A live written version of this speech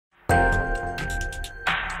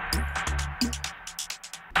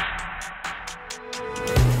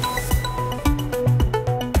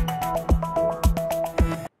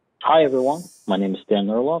Hi everyone, my name is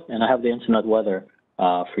Nurilov, and I have the internet weather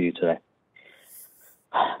for you today.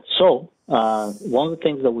 So, one of the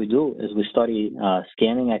things that we do is we study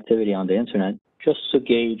scanning activity on the internet just to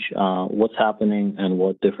gauge what's happening and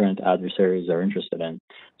what different adversaries are interested in.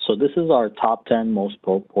 So this is our top 10 most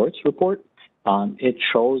probe ports report. It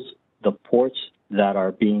shows the ports that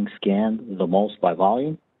are being scanned the most by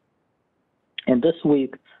volume. And this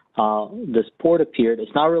week, this port appeared.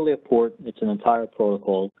 It's not really a port. It's an entire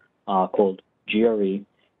protocol called GRE.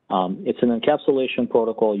 It's an encapsulation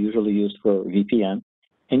protocol usually used for VPN.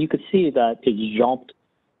 And you could see that it jumped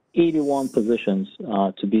 81 positions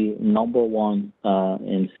to be number one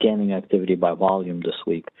in scanning activity by volume this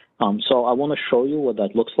week. So I want to show you what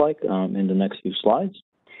that looks like in the next few slides.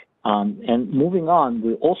 And moving on,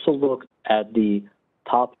 we also looked at the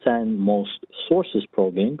top 10 most sources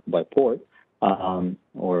probing by port,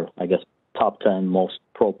 or I guess top 10 most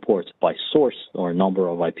probe ports by source or number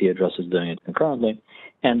of IP addresses doing it concurrently.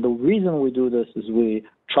 And the reason we do this is we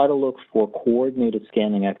try to look for coordinated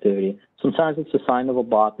scanning activity. Sometimes it's a sign of a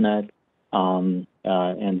botnet,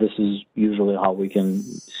 and this is usually how we can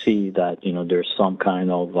see that, there's some kind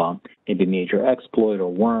of maybe major exploit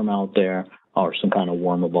or worm out there or some kind of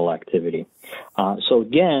wormable activity. So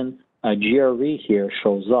again, GRE here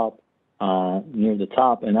shows up near the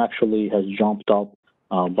top and actually has jumped up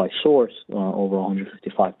by source over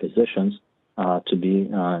 155 positions to be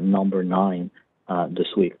number 9 this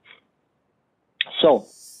week. So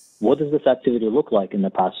what does this activity look like in the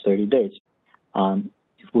past 30 days?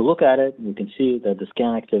 If we look at it, we can see that the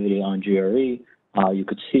scan activity on GRE, you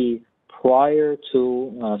could see prior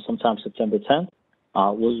to sometime September 10th,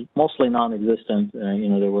 was mostly non-existent.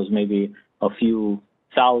 There was maybe a few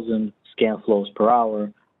thousand scan flows per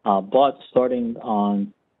hour, but starting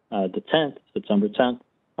on the 10th, September 10th,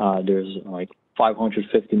 there's like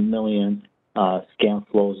 550 million scan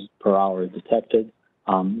flows per hour detected.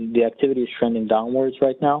 The activity is trending downwards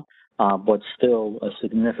right now, but still a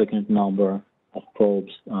significant number of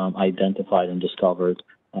probes identified and discovered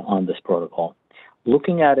on this protocol.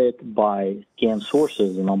 Looking at it by scan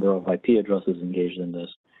sources, the number of IP addresses engaged in this,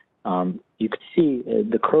 you could see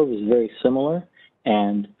the curve is very similar,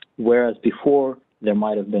 and whereas before there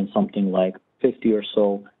might have been something like 50 or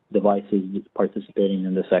so devices participating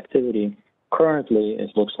in this activity, currently it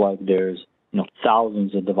looks like there's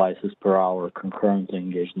thousands of devices per hour concurrently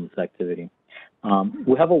engaged in this activity.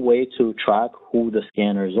 We have a way to track who the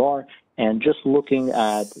scanners are, and just looking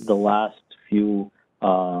at the last few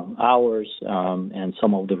hours and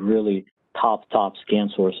some of the really top scan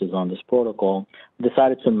sources on this protocol,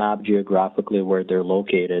 decided to map geographically where they're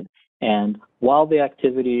located. And while the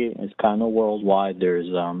activity is kind of worldwide, there's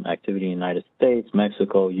activity in the United States,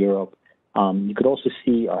 Mexico, Europe. You could also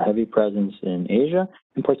see a heavy presence in Asia,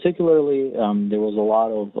 and particularly there was a lot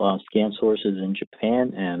of scan sources in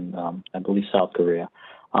Japan and I believe South Korea.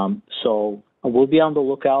 So we'll be on the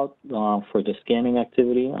lookout for the scanning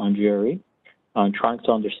activity on GRE, trying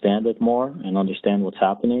to understand it more and understand what's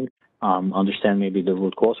happening, understand maybe the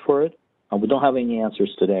root cause for it. We don't have any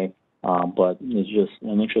answers today, but it's just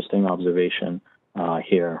an interesting observation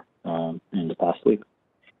here in the past week.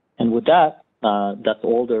 And with that, that's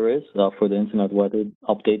all there is for the Internet Weather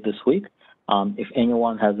update this week. If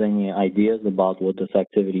anyone has any ideas about what this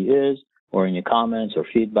activity is, or any comments or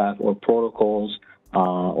feedback or protocols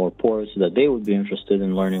or ports that they would be interested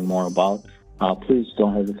in learning more about, please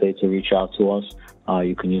don't hesitate to reach out to us.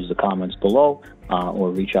 You can use the comments below or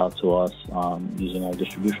reach out to us using our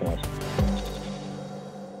distribution list.